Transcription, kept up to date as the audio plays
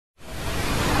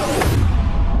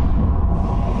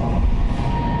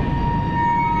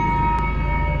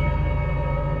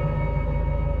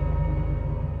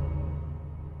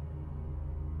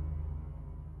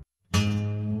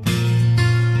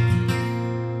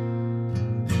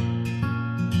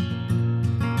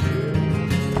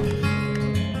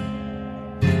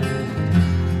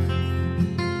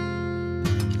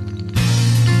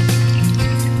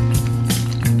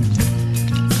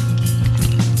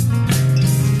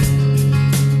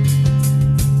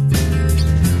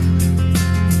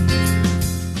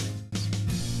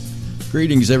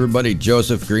Greetings everybody,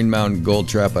 Joseph, Green Mountain Gold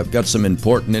Trap. I've got some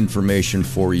important information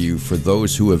for you for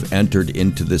those who have entered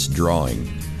into this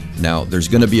drawing. Now, there's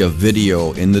going to be a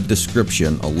video in the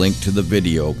description, a link to the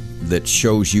video that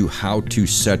shows you how to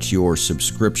set your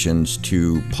subscriptions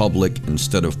to public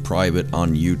instead of private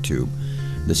on YouTube.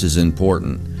 This is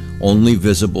important. Only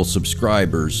visible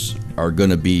subscribers are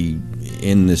going to be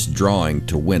in this drawing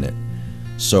to win it.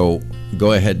 So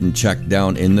go ahead and check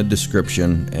down in the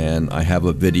description, and I have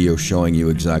a video showing you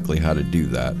exactly how to do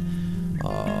that.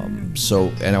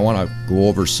 And I want to go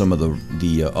over some of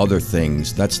the other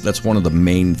things. That's one of the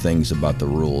main things about the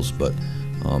rules, but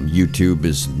YouTube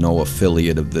is no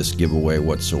affiliate of this giveaway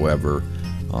whatsoever.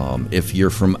 If you're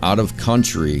from out of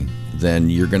country, then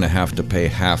you're going to have to pay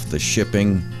half the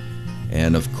shipping.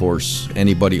 And of course,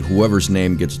 whoever's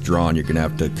name gets drawn, you're going to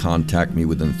have to contact me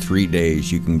within 3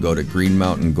 days. You can go to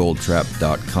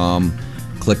greenmountaingoldtrap.com,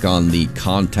 click on the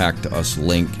Contact Us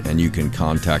link, and you can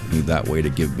contact me that way to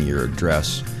give me your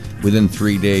address within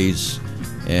 3 days.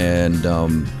 And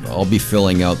I'll be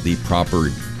filling out the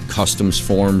proper customs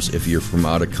forms if you're from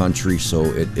out of country, so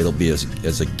it'll be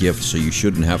as a gift, so you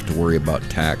shouldn't have to worry about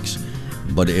tax.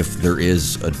 But if there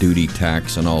is a duty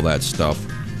tax and all that stuff,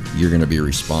 you're going to be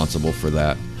responsible for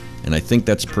that. And I think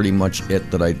that's pretty much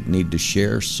it that I need to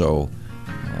share. So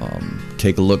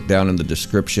take a look down in the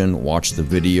description, watch the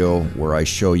video where I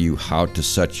show you how to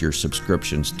set your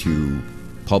subscriptions to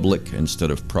public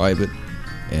instead of private.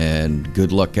 And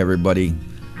good luck everybody.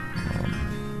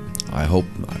 I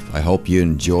hope you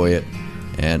enjoy it,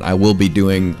 and I will be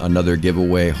doing another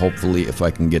giveaway hopefully if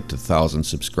I can get to 1,000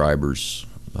 subscribers.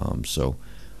 So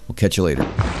we'll catch you later.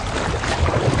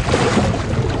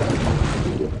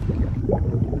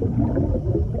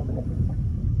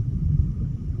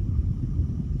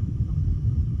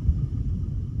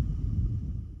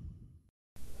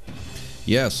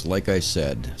 Yes, like I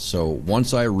said, so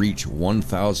once I reach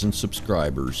 1,000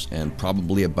 subscribers, and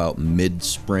probably about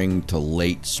mid-spring to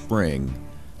late spring,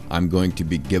 I'm going to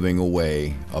be giving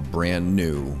away a brand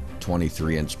new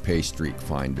 23-inch pay streak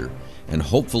finder. And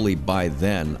hopefully by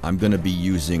then, I'm going to be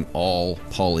using all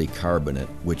polycarbonate,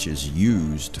 which is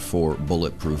used for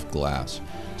bulletproof glass.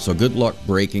 So good luck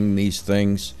breaking these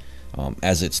things.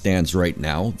 As it stands right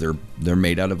now, they're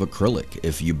made out of acrylic.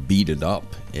 If you beat it up,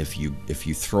 if you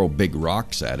throw big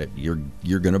rocks at it,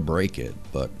 you're gonna break it.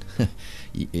 But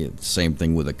same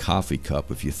thing with a coffee cup.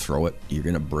 If you throw it, you're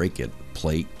gonna break it.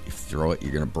 Plate, if you throw it,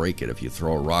 you're gonna break it. If you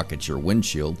throw a rock at your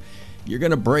windshield, you're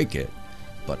gonna break it.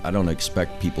 But I don't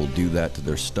expect people do that to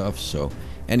their stuff. So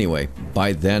anyway,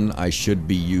 by then I should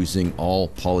be using all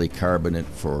polycarbonate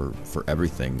for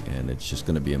everything, and it's just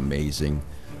gonna be amazing.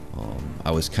 I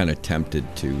was kind of tempted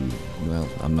to, well,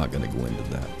 I'm not going to go into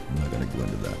that.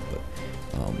 But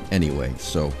anyway,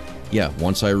 so yeah,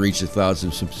 once I reach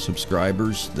 1,000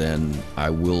 subscribers, then I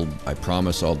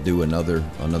promise I'll do another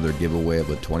giveaway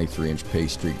of a 23-inch pay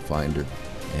streak finder,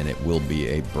 and it will be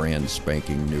a brand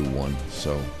spanking new one.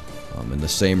 So, and the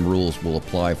same rules will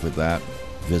apply for that.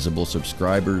 Visible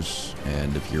subscribers,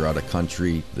 and if you're out of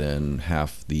country, then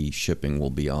half the shipping will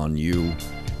be on you.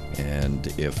 And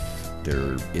if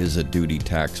there is a duty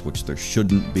tax, which there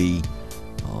shouldn't be,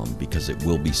 because it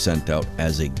will be sent out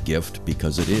as a gift,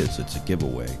 because it's a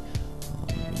giveaway.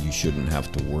 You shouldn't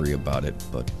have to worry about it,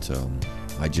 but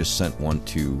I just sent one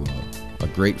to a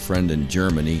great friend in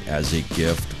Germany as a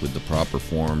gift with the proper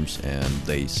forms, and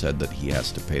they said that he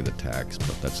has to pay the tax,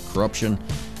 but that's corruption,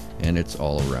 and it's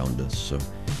all around us. So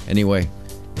anyway,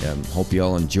 hope you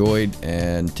all enjoyed,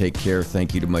 and take care.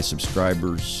 Thank you to my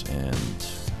subscribers, and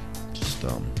just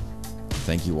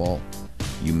thank you all.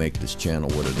 You make this channel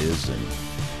what it is, and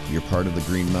you're part of the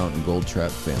Green Mountain Gold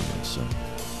Trap family. So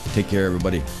take care,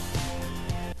 everybody.